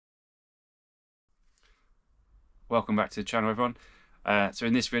Welcome back to the channel, everyone. So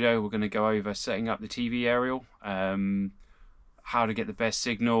in this video we're going to go over setting up the TV aerial, how to get the best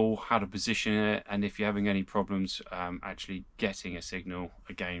signal, how to position it, and if you're having any problems actually getting a signal,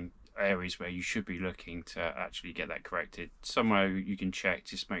 again, areas where you should be looking to actually get that corrected. Somewhere you can check,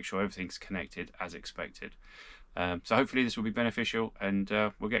 just make sure everything's connected as expected. So hopefully this will be beneficial, and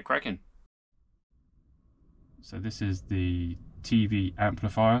we'll get cracking. So this is the TV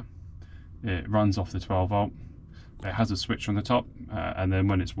amplifier. It runs off the 12 volt. It has a switch on the top, and then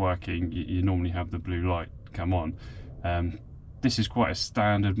when it's working you normally have the blue light come on. This is quite a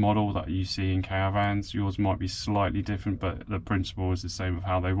standard model that you see in caravans. Yours might be slightly different, but the principle is the same of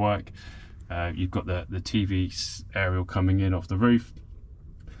how they work. You've got the TV aerial coming in off the roof.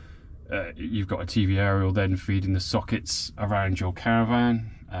 You've got a TV aerial then feeding the sockets around your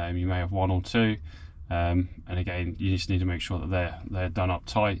caravan. You may have one or two, and again you just need to make sure that they're done up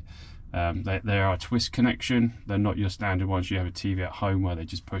tight. They are a twist connection. They're not your standard ones you have a TV at home where they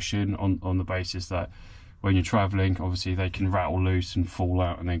just push in on the basis that when you're traveling, obviously they can rattle loose and fall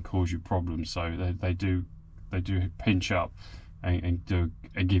out and then cause you problems. So they do pinch up and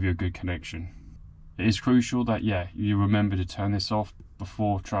give you a good connection. It is crucial that you remember to turn this off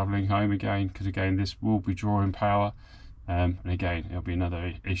before traveling home again, because again this will be drawing power, and again it'll be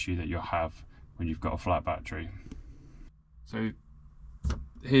another issue that you'll have when you've got a flat battery. So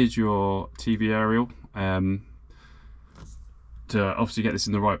here's your TV aerial. To obviously get this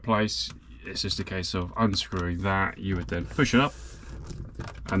in the right place, it's just a case of unscrewing that. You would then push it up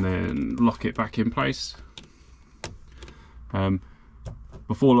and then lock it back in place.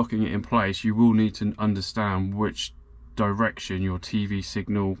 Before locking it in place, you will need to understand which direction your TV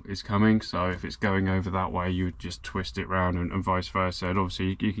signal is coming. So if it's going over that way, you would just twist it round, and vice versa. And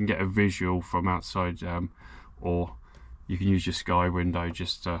obviously you can get a visual from outside, or you can use your sky window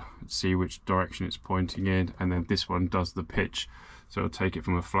just to see which direction it's pointing in, and then this one does the pitch, so it'll take it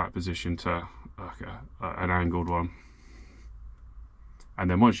from a flat position to an angled one. And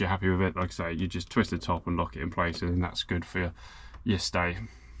then once you're happy with it, like I say, you just twist the top and lock it in place, and then that's good for your stay.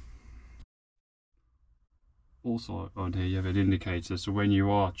 Also on here you have an indicator, so when you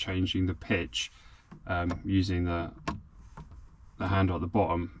are changing the pitch, using the handle at the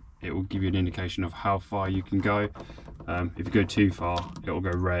bottom, it will give you an indication of how far you can go. If you go too far, it will go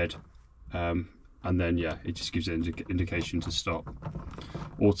red, and then it just gives an indication to stop.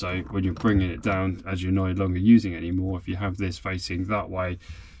 Also, when you're bringing it down, as you're no longer using it anymore, if you have this facing that way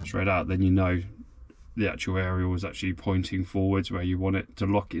straight out, then you know the actual aerial is actually pointing forwards where you want it to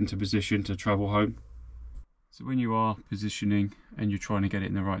lock it into position to travel home. So when you are positioning and you're trying to get it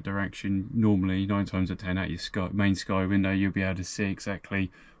in the right direction, normally 9 times out of 10 out your main sky window, you'll be able to see exactly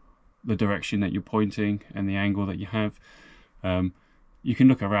the direction that you're pointing and the angle that you have. You can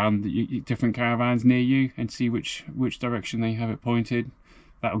look around the different caravans near you and see which direction they have it pointed.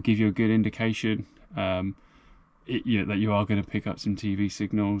 That will give you a good indication that you are going to pick up some TV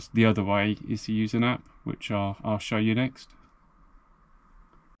signals. The other way is to use an app, which I'll show you next.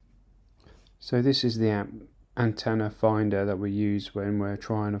 So this is the app antenna finder that we use when we're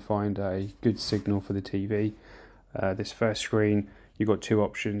trying to find a good signal for the TV. This first screen, you've got two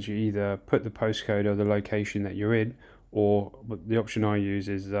options. You either put the postcode or the location that you're in, or the option I use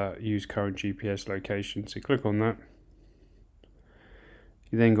is use current GPS location. So click on that.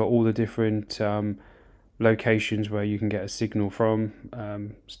 You then got all the different locations where you can get a signal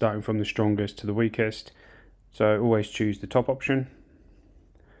from, starting from the strongest to the weakest. So always choose the top option.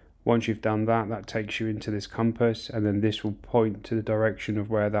 Once you've done that, that takes you into this compass, and then this will point to the direction of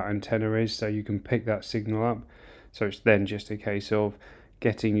where that antenna is, so you can pick that signal up. So it's then just a case of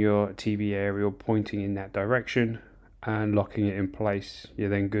getting your TV aerial pointing in that direction and locking it in place. You're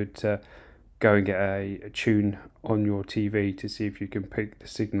then good to go and get a tune on your TV to see if you can pick the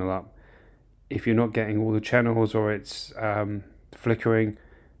signal up. If you're not getting all the channels, or it's flickering,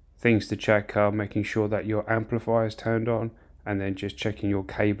 things to check are making sure that your amplifier is turned on, and then just checking your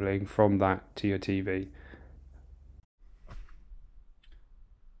cabling from that to your TV.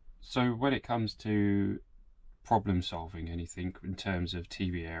 So when it comes to problem solving anything in terms of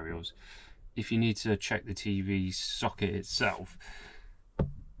TV aerials, if you need to check the TV socket itself,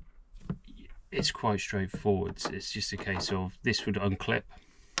 it's quite straightforward. It's just a case of this would unclip,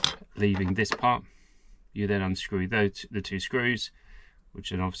 leaving this part. You then unscrew the two screws, which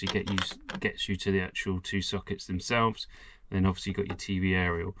then obviously gets you to the actual two sockets themselves. Then obviously you've got your TV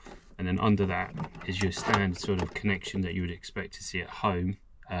aerial, and then under that is your standard sort of connection that you would expect to see at home.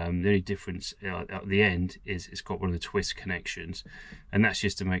 The only difference at the end is it's got one of the twist connections, and that's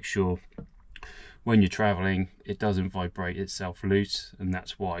just to make sure when you're traveling it doesn't vibrate itself loose, and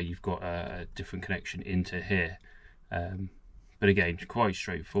that's why you've got a different connection into here. But again, quite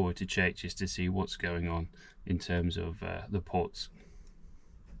straightforward to check just to see what's going on in terms of the ports.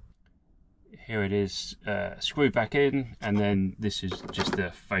 Here it is, screwed back in, and then this is just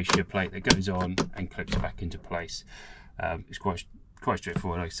a fascia plate that goes on and clips back into place. It's quite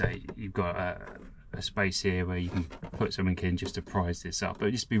straightforward. Like I say, you've got a space here where you can put something in just to prise this up,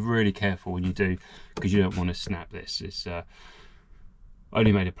 but just be really careful when you do, because you don't want to snap this. It's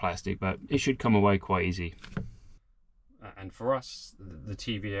only made of plastic, but it should come away quite easy. And for us, the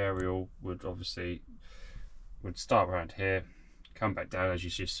TV aerial would start around here, come back down as you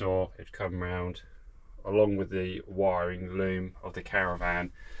just saw. It'd come round along with the wiring loom of the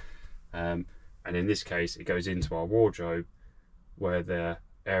Caravan, and in this case it goes into our wardrobe where the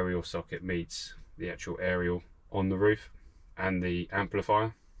aerial socket meets the actual aerial on the roof and the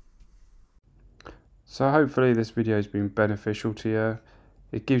amplifier. So hopefully this video has been beneficial to you.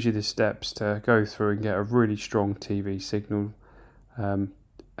 It gives you the steps to go through and get a really strong TV signal, and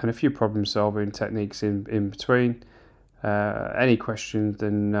a few problem solving techniques in between. Any questions,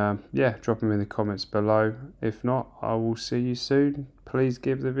 then yeah, drop them in the comments below. If not, I will see you soon. Please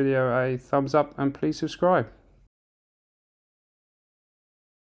give the video a thumbs up and please subscribe.